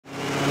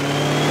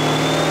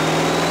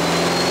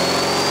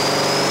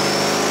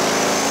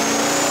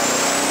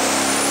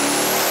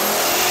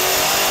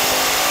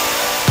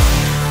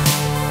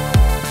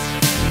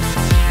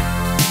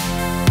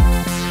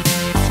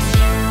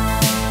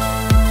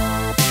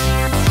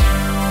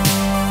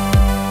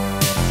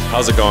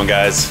How's it going,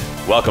 guys?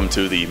 Welcome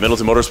to the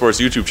Middleton Motorsports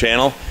YouTube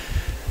channel.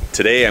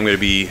 Today I'm going to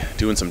be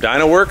doing some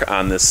dyno work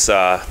on this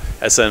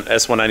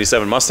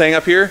S197 Mustang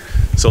up here.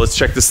 So let's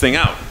check this thing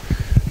out.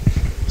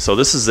 So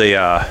this is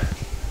a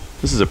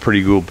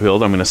pretty cool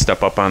build. I'm going to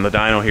step up on the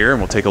dyno here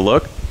and we'll take a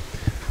look.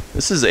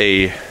 This is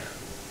I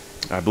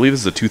believe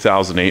this is a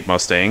 2008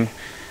 Mustang,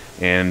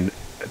 and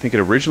I think it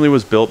originally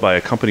was built by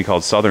a company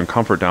called Southern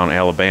Comfort down in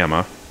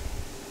Alabama,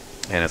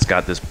 and it's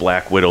got this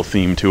Black Widow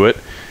theme to it.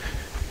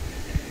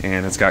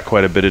 And it's got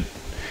quite a bit of,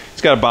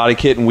 it's got a body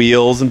kit and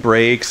wheels and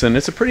brakes, and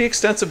it's a pretty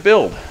extensive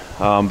build.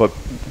 But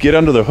get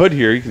under the hood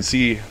here, you can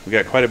see we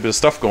got quite a bit of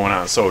stuff going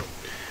on. So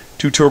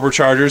 2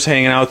 turbochargers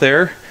hanging out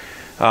there.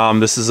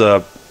 This is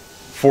a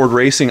Ford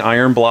Racing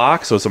iron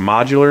block, so it's a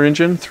modular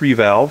engine,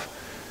 3-valve.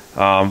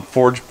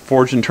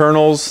 Forged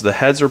internals, the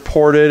heads are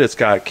ported. It's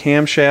got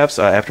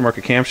camshafts,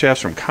 aftermarket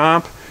camshafts from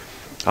Comp.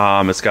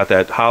 It's got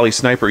that Holley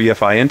Sniper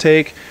EFI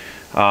intake.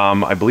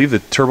 I believe the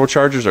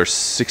turbochargers are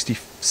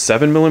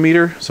 67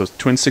 millimeter, so it's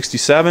twin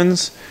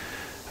 67s.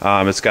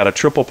 It's got a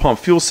triple pump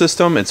fuel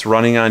system. It's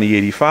running on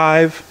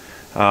E85,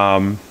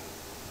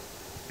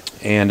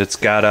 and it's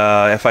got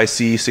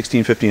FIC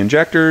 1650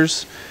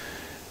 injectors.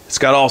 It's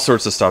got all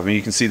sorts of stuff. I mean,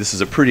 you can see this is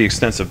a pretty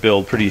extensive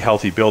build, pretty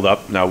healthy build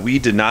up. Now, we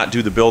did not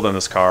do the build on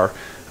this car.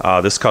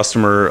 This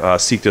customer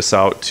seeked us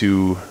out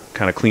to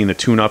kind of clean the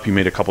tune up. He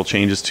made a couple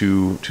changes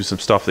to some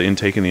stuff, the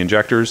intake and the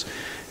injectors,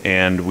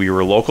 and we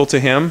were local to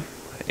him.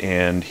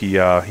 And he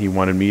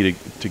wanted me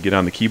to get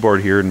on the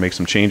keyboard here and make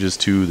some changes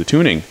to the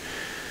tuning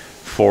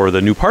for the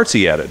new parts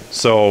he added.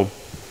 So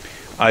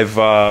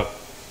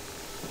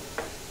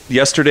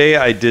yesterday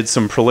I did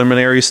some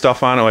preliminary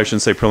stuff on it. I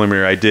shouldn't say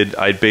preliminary.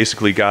 I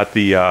basically got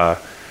the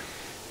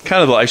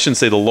kind of I shouldn't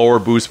say the lower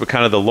boost, but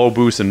kind of the low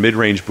boost and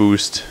mid-range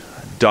boost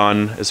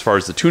done as far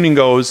as the tuning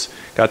goes.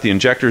 Got the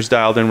injectors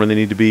dialed in where they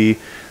need to be.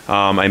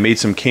 I made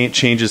some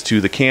changes to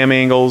the cam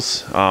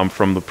angles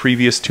from the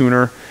previous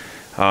tuner.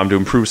 To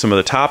improve some of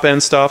the top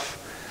end stuff,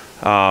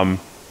 and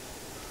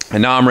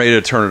now I'm ready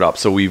to turn it up.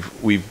 So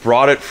we've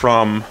brought it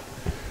from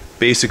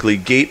basically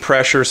gate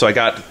pressure. So I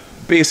got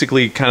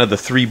basically kind of the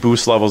 3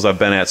 boost levels I've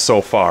been at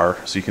so far.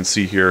 So you can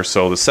see here.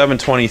 So the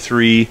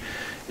 723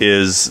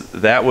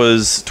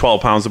 was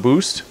 12 pounds of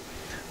boost.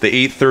 The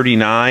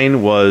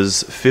 839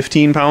 was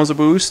 15 pounds of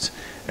boost,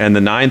 and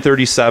the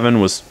 937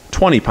 was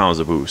 20 pounds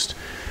of boost.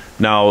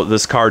 Now,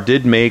 this car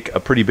did make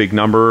a pretty big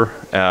number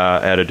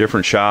at a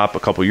different shop a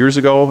couple years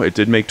ago. It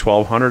did make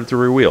 1,200 at the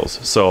rear wheels.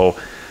 So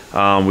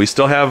we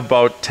still have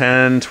about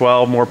 10,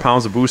 12 more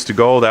pounds of boost to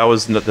go. That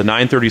was the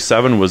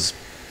 937 was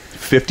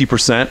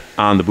 50%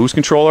 on the boost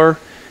controller,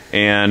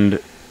 and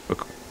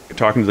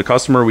talking to the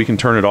customer, we can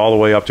turn it all the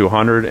way up to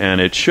 100,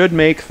 and it should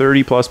make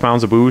 30 plus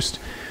pounds of boost.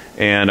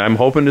 And I'm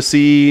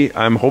obviously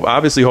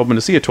hoping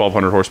to see a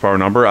 1,200 horsepower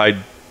number.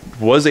 I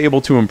was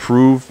able to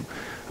improve.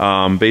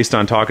 Based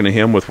on talking to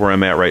him with where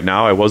I'm at right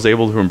now, I was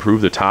able to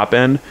improve the top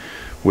end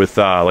with,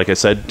 like I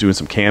said, doing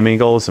some cam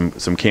angles,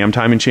 some cam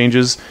timing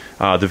changes.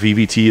 The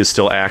VVT is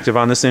still active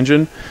on this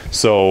engine.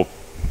 So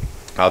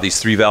these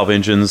 3-valve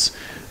engines,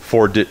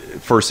 Ford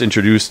first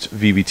introduced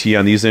VVT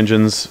on these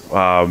engines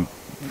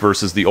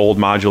versus the old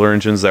modular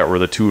engines that were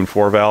the 2 and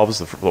 4 valves,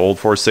 the old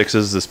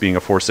 4.6s, this being a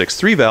 4.6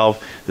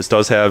 3-valve. This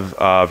does have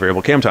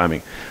variable cam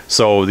timing.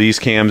 So these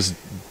cams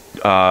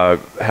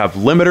have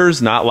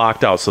limiters not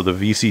locked out, so the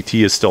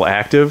VCT is still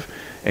active.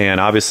 And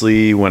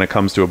obviously when it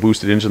comes to a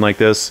boosted engine like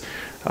this,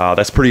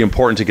 that's pretty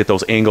important to get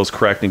those angles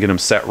correct and get them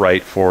set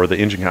right for the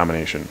engine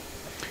combination.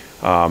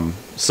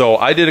 So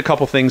I did a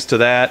couple things to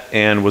that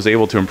and was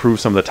able to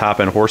improve some of the top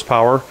end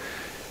horsepower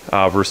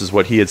versus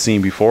what he had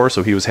seen before,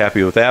 so he was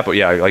happy with that. But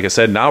yeah, like I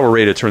said, now we're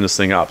ready to turn this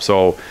thing up.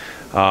 So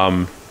you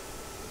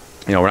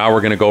know, now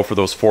we're going to go for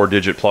those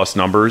 4-digit plus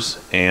numbers,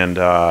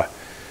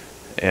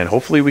 and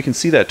hopefully we can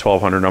see that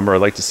 1,200 number.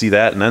 I'd like to see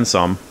that and then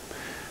some.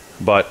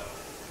 But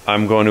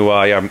I'm going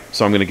to,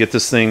 so I'm going to get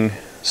this thing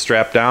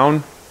strapped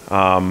down.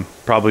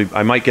 Probably,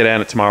 I might get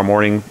at it tomorrow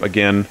morning.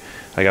 Again,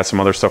 I got some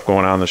other stuff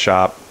going on in the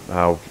shop.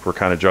 We're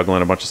kind of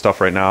juggling a bunch of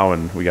stuff right now,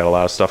 and we got a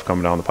lot of stuff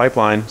coming down the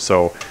pipeline.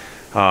 So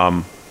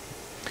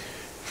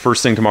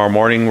first thing tomorrow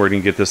morning, we're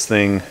going to get this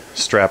thing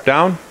strapped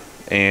down,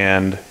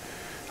 and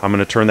I'm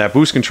going to turn that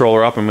boost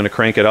controller up. I'm going to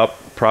crank it up,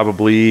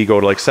 probably go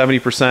to like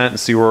 70% and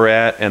see where we're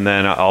at, and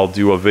then I'll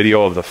do a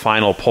video of the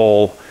final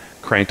pull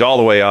cranked all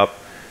the way up,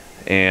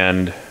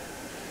 and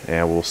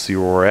we'll see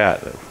where we're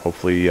at.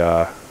 Hopefully,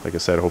 like I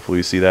said, hopefully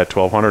we see that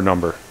 1,200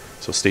 number.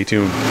 So stay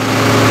tuned.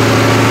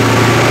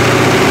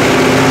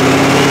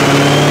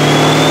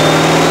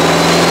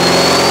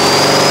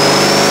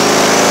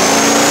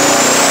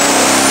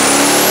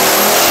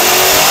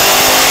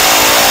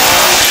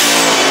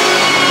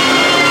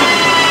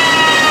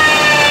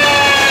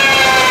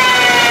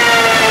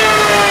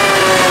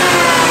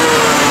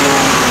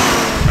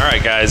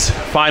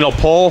 Final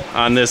pull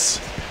on this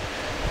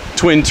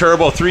twin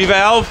turbo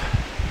 3-valve,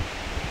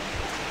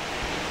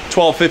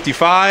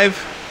 1255,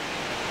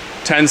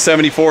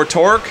 1074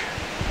 torque.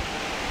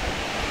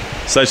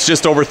 So that's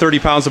just over 30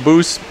 pounds of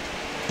boost,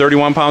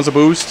 31 pounds of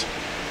boost.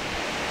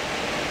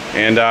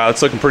 and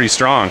it's looking pretty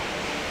strong.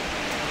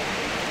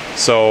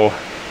 So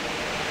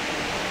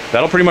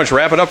that'll pretty much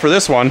wrap it up for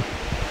this one.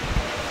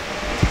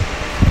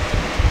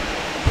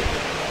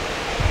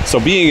 So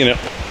being in a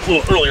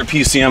little earlier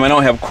PCM, I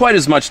don't have quite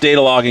as much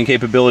data logging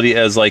capability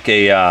as like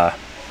a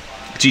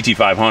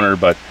GT500,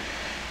 but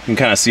you can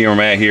kind of see where I'm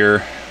at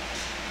here.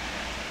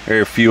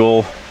 Air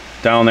fuel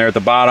down there at the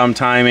bottom,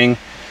 timing,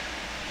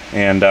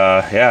 and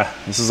yeah,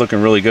 this is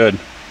looking really good.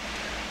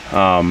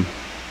 I'm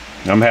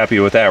happy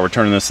with that. We're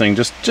turning this thing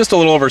just a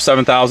little over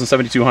 7,000,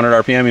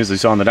 7,200 RPM, as you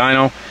saw on the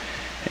dyno,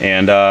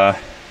 and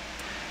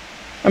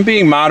I'm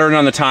being moderate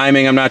on the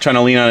timing. I'm not trying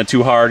to lean on it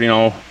too hard, you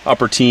know,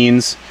 upper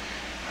teens.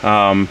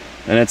 And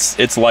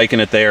it's liking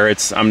it there.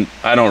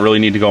 I don't really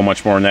need to go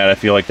much more than that. I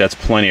feel like that's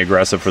plenty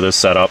aggressive for this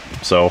setup.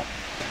 So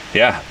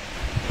yeah.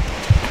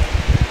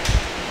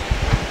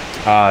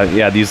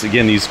 Yeah,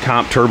 these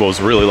comp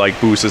turbos really like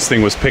boost. This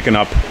thing was picking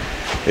up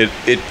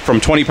it from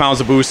 20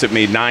 pounds of boost, it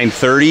made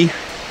 930,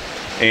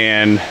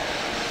 and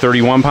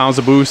 31 pounds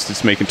of boost,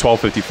 it's making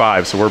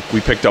 1255. So we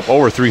picked up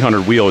over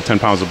 300 wheel with 10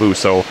 pounds of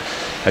boost. So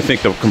I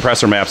think the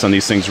compressor maps on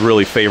these things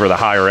really favor the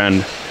higher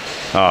end,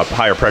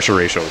 higher pressure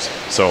ratios.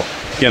 So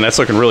again, that's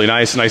looking really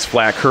nice. Nice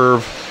flat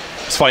curve.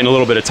 I was fighting a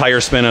little bit of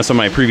tire spin on some of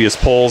my previous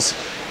pulls.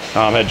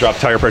 Had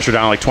dropped tire pressure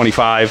down like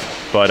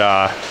 25, but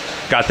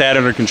got that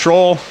under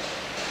control.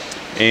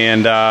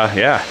 And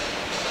yeah,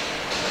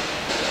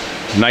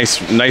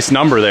 nice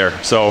number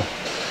there. So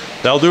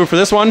that'll do it for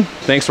this one.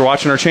 Thanks for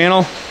watching our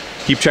channel.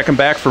 Keep checking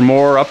back for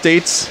more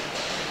updates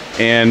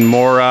and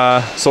more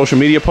social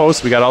media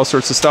posts. We got all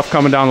sorts of stuff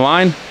coming down the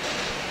line.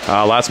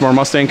 Lots more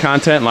Mustang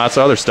content and lots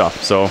of other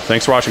stuff. So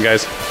thanks for watching,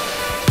 guys.